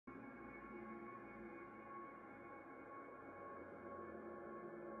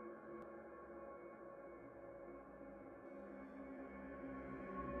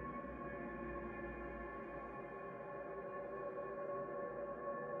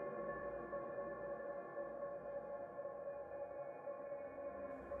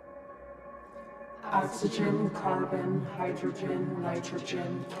Oxygen, carbon, hydrogen,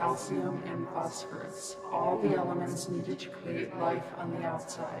 nitrogen, calcium, and phosphorus, all the elements needed to create life on the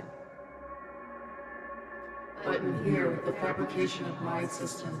outside. But in here, the fabrication of my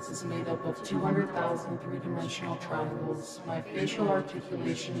existence is made up of 200,000 three-dimensional triangles. My facial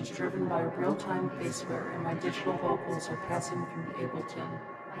articulation is driven by real-time faceware, and my digital vocals are passing through Ableton.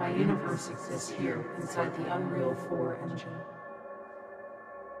 My universe exists here, inside the Unreal 4 engine.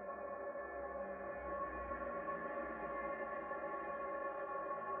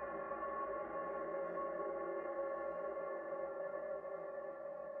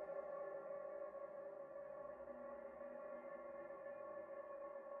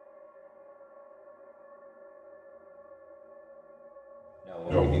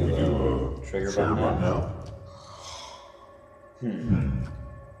 No, we do a trigger button now.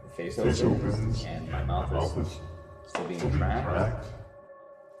 The face opens and my mouth is still being tracked.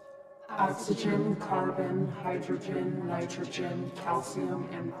 Oxygen, carbon, hydrogen, nitrogen, calcium,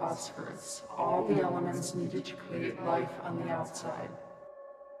 and phosphorus, all the elements needed to create life on the outside.